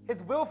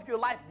 His will for your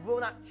life will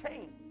not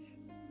change.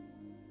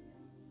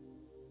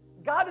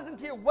 God doesn't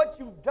care what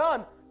you've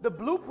done. The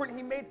blueprint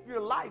he made for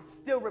your life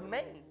still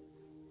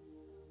remains.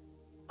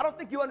 I don't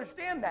think you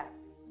understand that.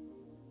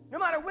 No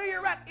matter where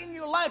you're at in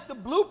your life, the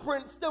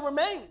blueprint still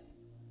remains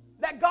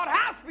that God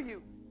has for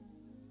you.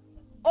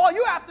 All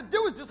you have to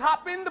do is just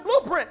hop in the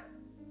blueprint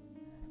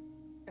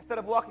instead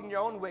of walking your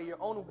own way,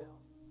 your own will.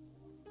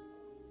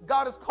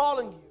 God is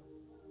calling you.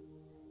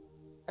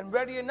 And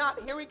ready or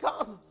not, here he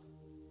comes.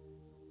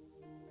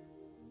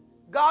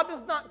 God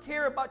does not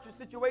care about your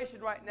situation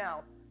right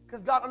now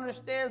because God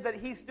understands that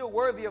he's still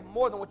worthy of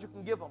more than what you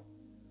can give him.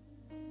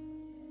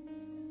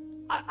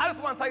 I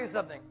just want to tell you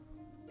something.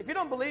 If you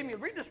don't believe me,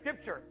 read the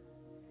scripture.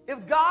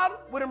 If God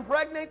would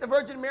impregnate the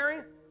Virgin Mary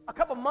a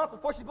couple months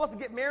before she's supposed to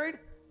get married,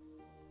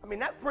 I mean,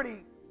 that's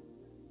pretty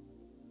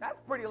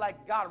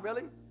like, God,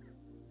 really?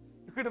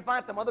 You couldn't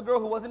find some other girl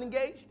who wasn't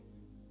engaged?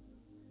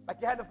 Like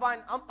you had to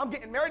find, I'm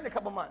getting married in a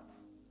couple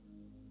months.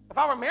 If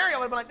I were married, I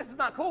would have been like, this is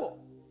not cool.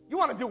 You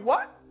want to do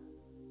what?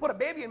 Put a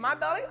baby in my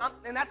belly?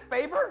 And that's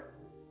favor?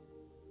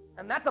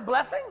 And that's a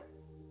blessing?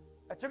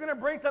 That you're going to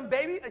bring some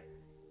baby?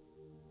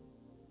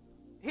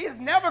 He's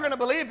never going to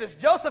believe this.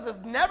 Joseph is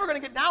never going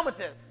to get down with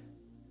this.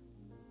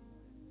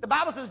 The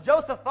Bible says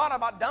Joseph thought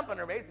about dumping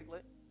her,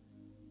 basically,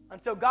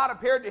 until God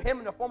appeared to him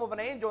in the form of an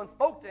angel and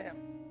spoke to him.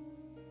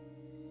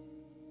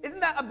 Isn't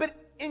that a bit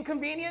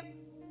inconvenient?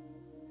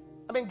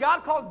 I mean,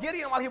 God called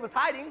Gideon while he was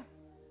hiding.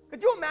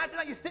 Could you imagine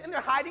that you're sitting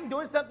there hiding,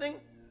 doing something?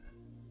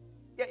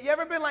 Yeah, you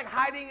ever been like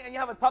hiding and you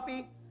have a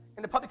puppy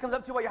and the puppy comes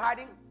up to you while you're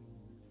hiding?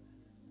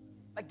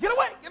 Like, get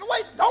away,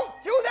 don't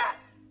do that.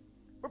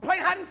 We're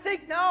playing hide and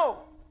seek. No.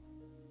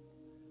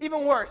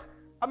 Even worse.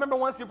 I remember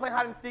once we were playing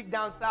hide and seek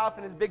down south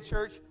in this big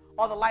church,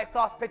 all the lights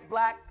off, pitch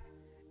black.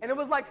 And it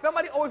was like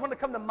somebody always wanted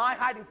to come to my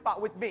hiding spot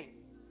with me.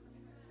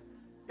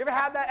 You ever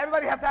had that?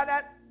 Everybody has had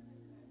that?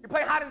 You're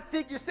playing hide and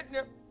seek, you're sitting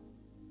there.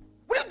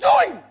 What are you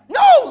doing?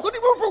 No, there's only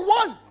room for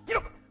one. Get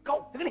up,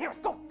 go, they're gonna hear us,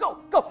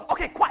 go.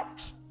 Okay, quiet,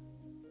 shh.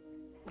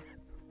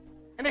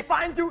 And they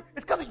find you,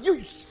 it's because of you,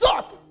 you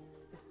suck.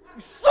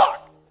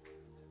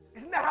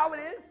 Isn't that how it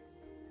is?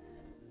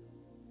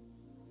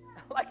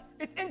 Like,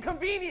 it's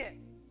inconvenient.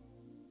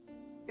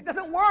 It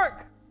doesn't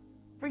work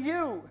for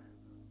you.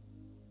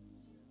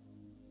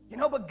 You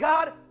know, but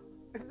God,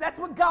 that's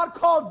what God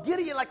called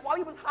Gideon, like while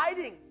he was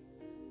hiding.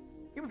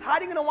 He was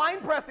hiding in a wine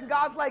press, and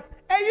God's like,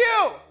 hey,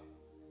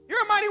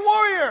 you're a mighty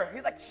warrior.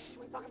 He's like, shh,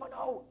 what are you talking about?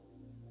 No,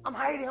 I'm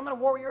hiding. I'm not a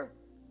warrior.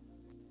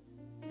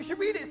 You should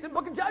read it. It's in the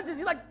book of Judges.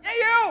 He's like, hey,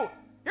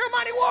 you're a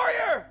mighty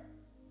warrior.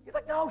 He's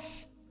like, no,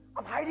 shh,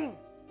 I'm hiding.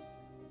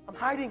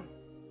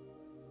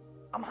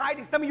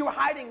 Some of you are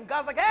hiding.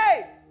 God's like,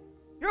 hey,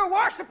 you're a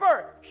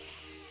worshiper.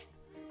 Shh,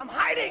 I'm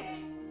hiding.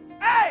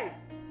 Hey,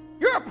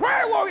 you're a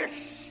prayer warrior.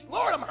 Shh,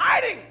 Lord, I'm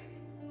hiding.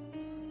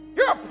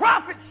 You're a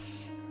prophet.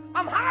 Shh,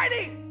 I'm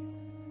hiding.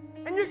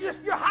 And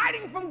you're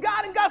hiding from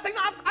God, and God's saying,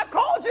 no, I've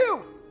called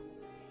you.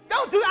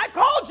 Don't do that. I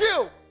called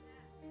you.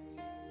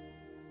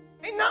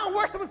 Ain't nothing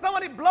worse than when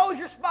somebody blows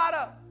your spot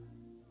up.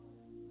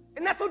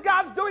 And that's what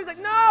God's doing. He's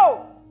like,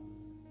 no,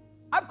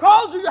 I've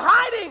called you. You're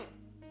hiding.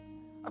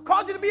 I've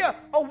called you to be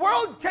a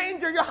world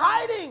changer. You're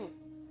hiding.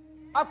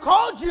 I've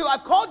called you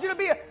to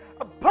be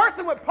a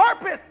person with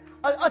purpose,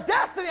 a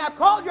destiny. I've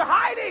called you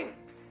hiding.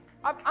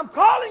 I'm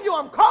calling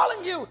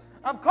you.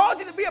 I'm called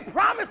you to be a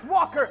promise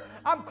walker.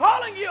 I'm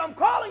calling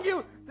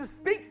you to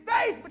speak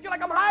faith. But you're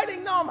like, I'm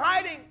hiding. No, I'm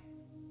hiding.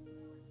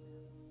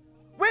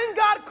 When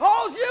God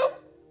calls you,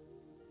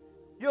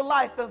 your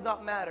life does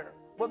not matter.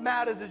 What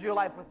matters is your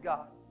life with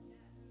God.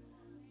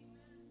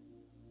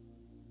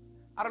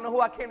 I don't know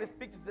who I came to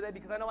speak to today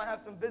because I know I have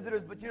some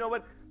visitors, but you know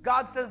what?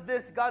 God says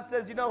this. God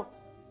says,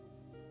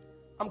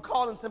 I'm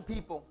calling some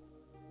people.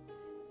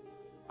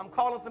 I'm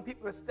calling some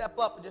people to step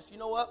up and just, you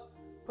know what?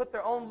 Put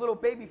their own little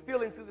baby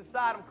feelings to the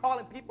side. I'm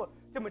calling people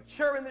to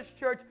mature in this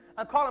church.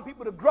 I'm calling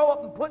people to grow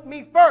up and put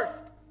me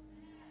first.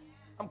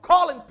 I'm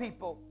calling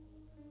people.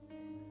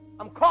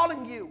 I'm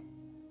calling you.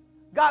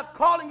 God's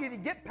calling you to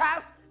get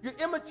past your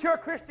immature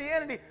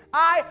Christianity.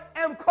 I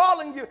am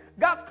calling you.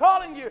 God's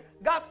calling you.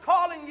 God's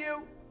calling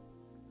you.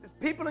 There's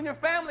people in your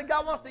family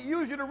God wants to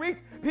use you to reach.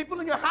 People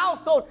in your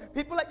household.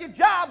 People at your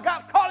job.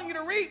 God's calling you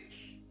to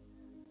reach.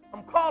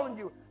 I'm calling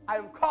you. I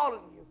am calling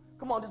you.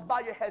 Come on, just bow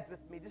your heads with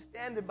me. Just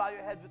stand and bow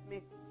your heads with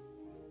me.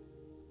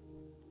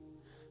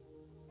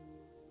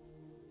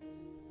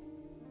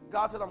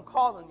 God says, I'm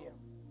calling you.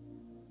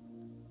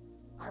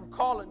 I'm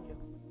calling you.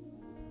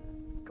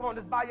 Come on,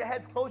 just bow your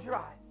heads, close your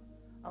eyes.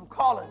 I'm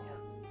calling you.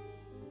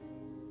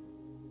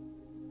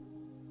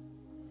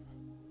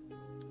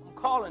 I'm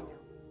calling you.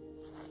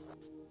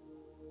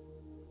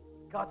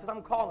 God says,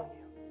 I'm calling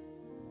you.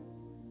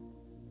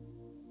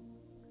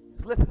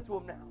 Just listen to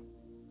him now.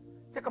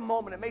 Take a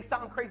moment. It may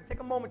sound crazy.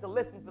 Take a moment to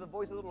listen for the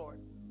voice of the Lord.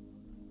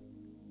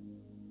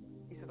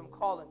 He says, I'm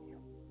calling you.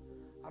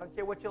 I don't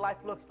care what your life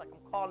looks like.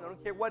 I'm calling you. I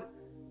don't care what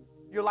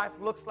your life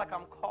looks like.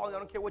 I'm calling you. I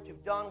don't care what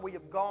you've done, where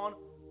you've gone,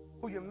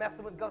 who you're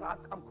messing with. God,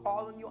 I'm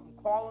calling you. I'm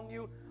calling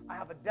you. I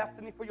have a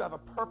destiny for you. I have a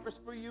purpose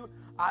for you.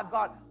 I've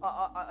got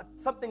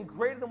something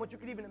greater than what you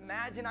could even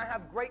imagine. I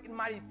have great and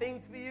mighty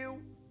things for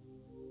you.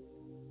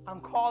 I'm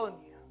calling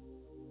you.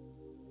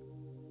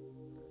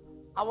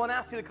 I won't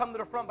ask you to come to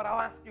the front, but I'll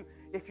ask you,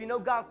 if you know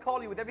God's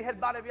calling you, with every head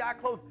bowed, every eye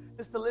closed,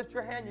 just to lift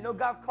your hand. You know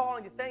God's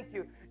calling you, thank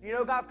you. You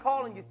know God's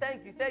calling you,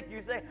 thank you, thank you.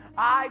 You say,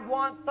 I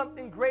want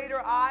something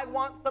greater. I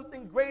want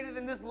something greater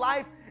than this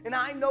life, and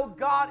I know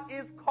God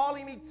is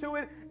calling me to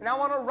it, and I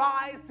want to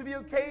rise to the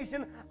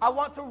occasion. I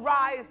want to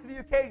rise to the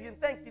occasion.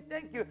 Thank you,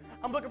 thank you.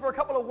 I'm looking for a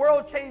couple of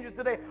world changers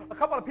today, a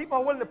couple of people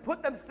who are willing to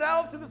put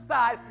themselves to the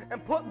side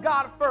and put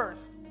God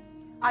first.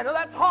 I know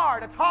that's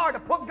hard. It's hard to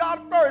put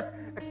God first,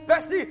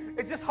 especially,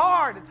 it's just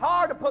hard. It's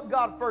hard to put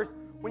God first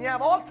when you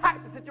have all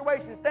types of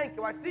situations. Thank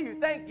you. I see you.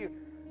 Thank you.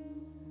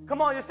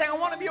 Come on, you're saying, I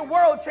want to be a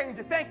world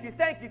changer. Thank you,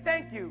 thank you,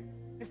 thank you.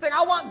 You're saying,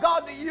 I want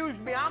God to use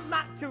me. I'm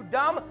not too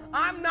dumb.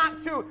 I'm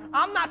not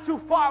too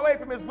far away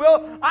from His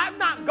will. I've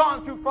not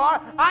gone too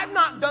far. I've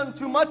not done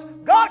too much.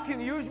 God can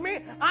use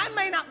me. I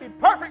may not be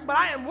perfect, but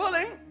I am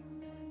willing.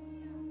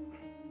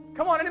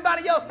 Come on,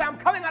 anybody else say, I'm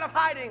coming out of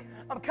hiding.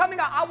 I'm coming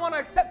out. I want to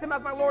accept Him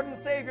as my Lord and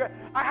Savior.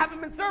 I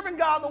haven't been serving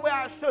God the way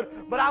I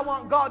should, but I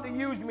want God to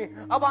use me.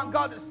 I want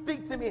God to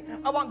speak to me.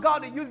 I want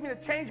God to use me to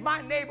change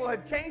my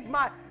neighborhood, change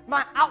my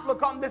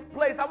outlook on this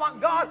place. I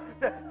want God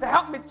to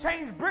help me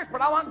change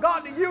Bridgeport. I want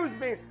God to use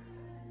me.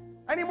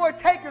 Any more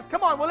takers?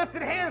 Come on, we're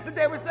lifting hands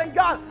today. We're saying,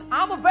 God,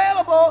 I'm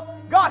available.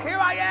 God, here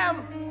I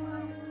am.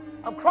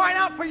 I'm crying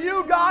out for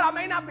you, God. I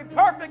may not be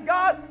perfect,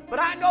 God, but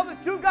I know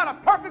that you got a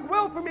perfect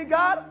will for me,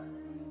 God.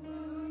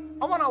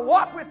 I want to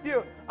walk with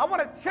you. I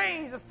want to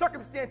change the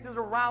circumstances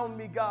around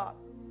me, God.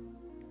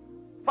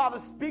 Father,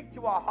 speak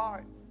to our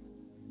hearts.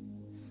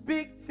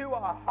 Speak to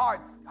our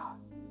hearts, God.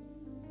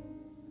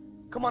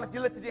 Come on, if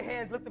you lifted your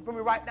hands, lift them for me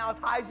right now as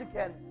high as you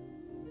can.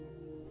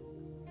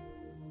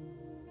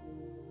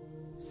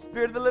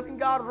 Spirit of the living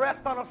God,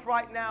 rest on us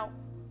right now.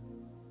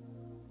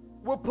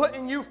 We're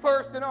putting you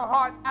first in our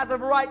hearts as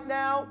of right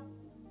now.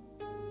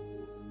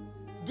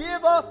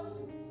 Give us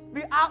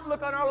the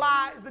outlook on our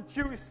lives that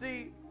you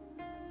see.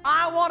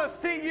 I want to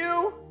see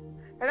you,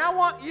 and I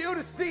want you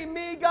to see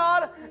me,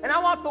 God, and I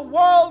want the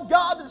world,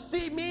 God, to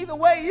see me the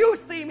way you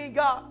see me,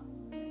 God.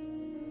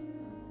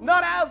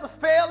 Not as a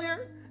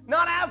failure,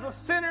 not as a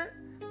sinner,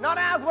 not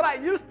as what I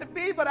used to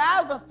be, but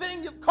as the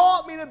thing you've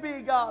called me to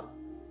be, God.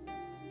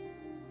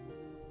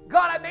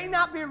 God, I may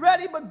not be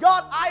ready, but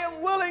God, I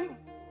am willing.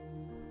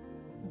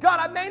 God,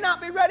 I may not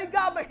be ready,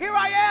 God, but here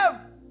I am.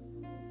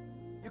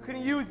 You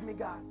can use me,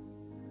 God.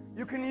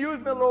 You can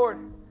use me, Lord.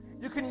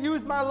 You can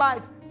use my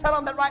life. Tell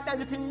them that right now.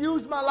 You can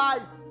use my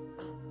life.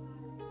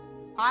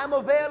 I'm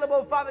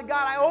available, Father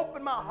God. I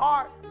open my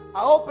heart.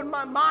 I open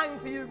my mind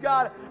to you,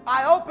 God.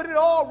 I open it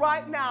all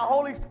right now,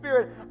 Holy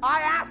Spirit.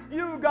 I ask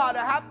you, God, to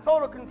have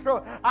total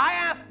control. I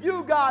ask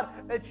you, God,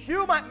 that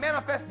you might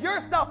manifest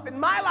yourself in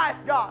my life,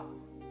 God.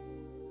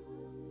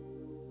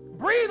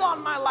 Breathe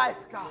on my life,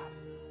 God.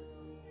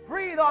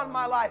 Breathe on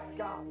my life,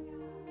 God.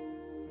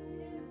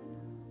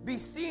 Be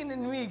seen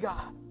in me,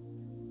 God.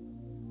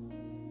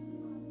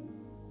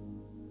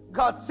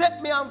 God,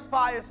 set me on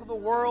fire so the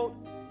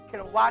world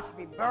can watch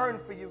me burn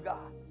for you,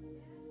 God.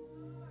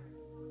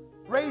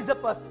 Raise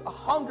up a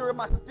hunger in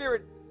my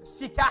spirit to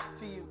seek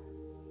after you.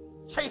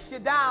 Chase you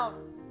down.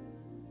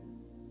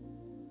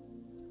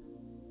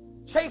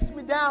 Chase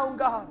me down,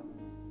 God.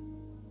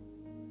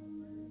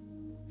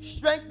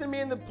 Strengthen me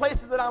in the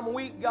places that I'm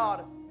weak,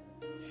 God.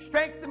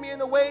 Strengthen me in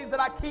the ways that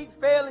I keep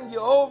failing you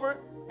over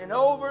and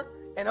over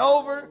and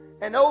over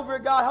and over,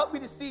 God. Help me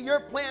to see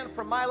your plan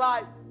for my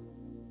life.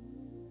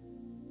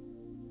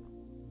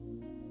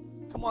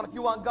 Come on, if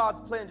you want God's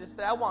plan, just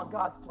say, I want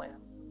God's plan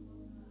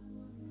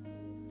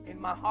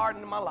in my heart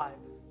and in my life.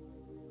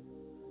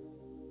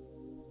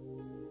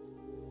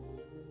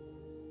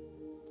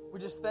 We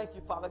just thank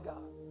you, Father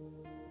God.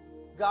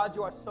 God,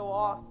 you are so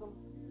awesome.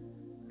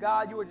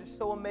 God, you are just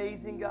so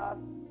amazing,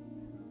 God.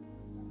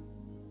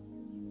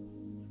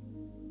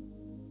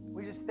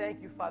 We just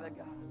thank you, Father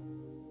God.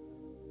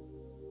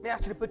 Let me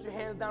ask you to put your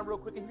hands down real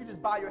quick. If you could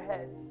just bow your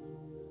heads.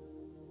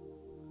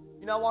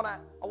 You know,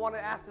 I want to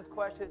ask this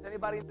question. Is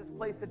anybody in this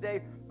place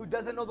today who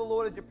doesn't know the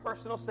Lord as your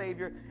personal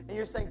Savior, and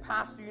you're saying,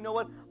 Pastor, you know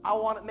what? I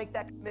want to make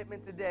that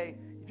commitment today.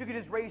 If you could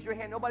just raise your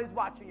hand. Nobody's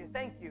watching you.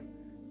 Thank you.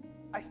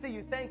 I see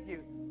you. Thank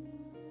you.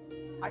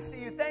 I see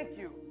you. Thank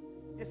you.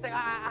 You're saying,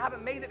 I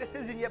haven't made the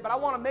decision yet, but I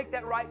want to make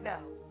that right now.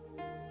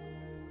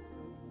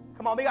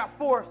 Come on, we got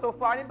 4 so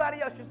far.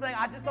 Anybody else? You're saying,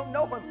 I just don't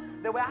know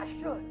Him the way I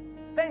should.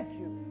 Thank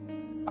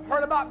you. I've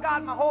heard about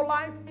God my whole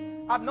life.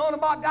 I've known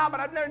about God, but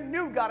I've never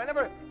knew God. I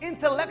never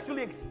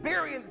intellectually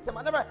experienced Him.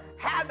 I never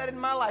had that in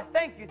my life.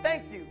 Thank you.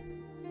 Thank you.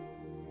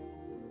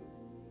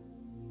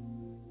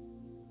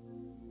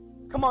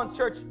 Come on,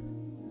 church.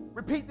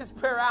 Repeat this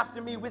prayer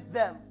after me with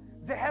them.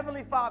 Dear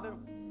Heavenly Father,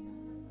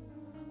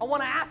 I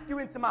want to ask you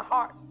into my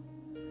heart.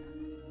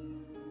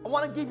 I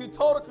want to give you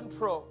total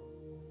control.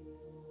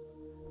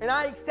 And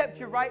I accept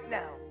you right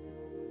now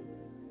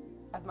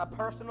as my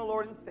personal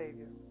Lord and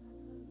Savior.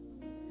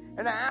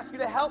 And I ask you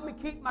to help me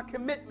keep my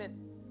commitment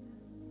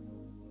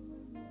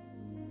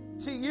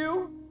to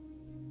you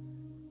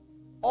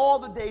all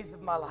the days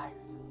of my life.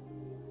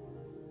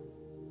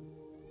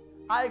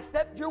 I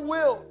accept your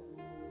will.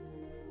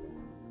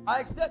 I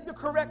accept your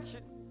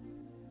correction.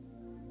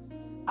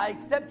 I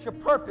accept your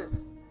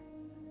purpose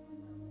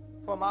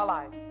for my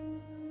life.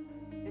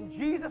 In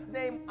Jesus'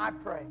 name I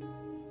pray.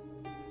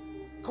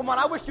 Come on,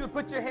 I wish you would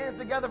put your hands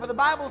together, for the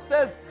Bible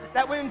says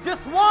that when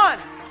just one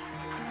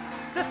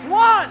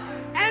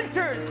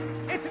enters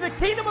into the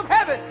kingdom of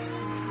heaven,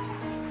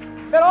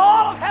 that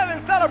all of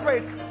heaven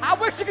celebrates. I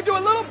wish you could do a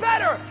little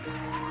better.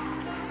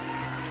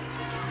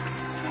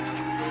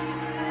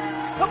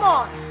 Come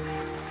on.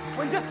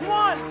 When just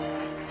one.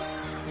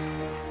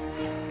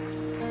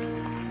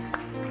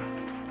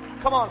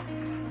 Come on.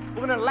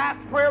 We're going to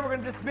last prayer. We're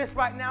going to dismiss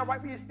right now,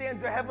 right where you stand,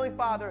 dear Heavenly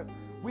Father.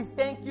 We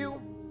thank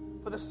you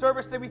for the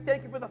service today. We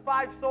thank you for the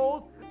 5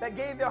 souls that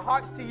gave their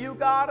hearts to you,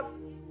 God.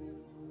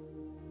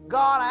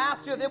 God, I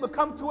ask you that they would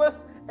come to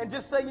us and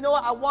just say, you know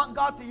what, I want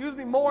God to use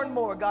me more and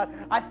more, God.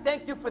 I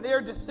thank you for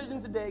their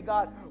decision today,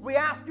 God. We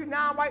ask you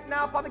now, right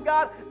now, Father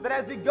God, that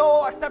as we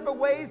go our separate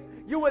ways,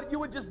 you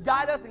would just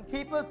guide us and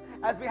keep us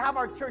as we have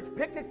our church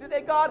picnic today,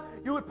 God.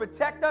 You would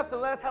protect us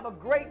and let us have a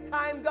great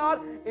time,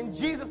 God. In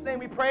Jesus' name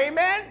we pray,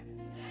 amen?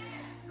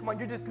 Come on,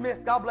 you're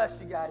dismissed. God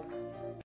bless you guys.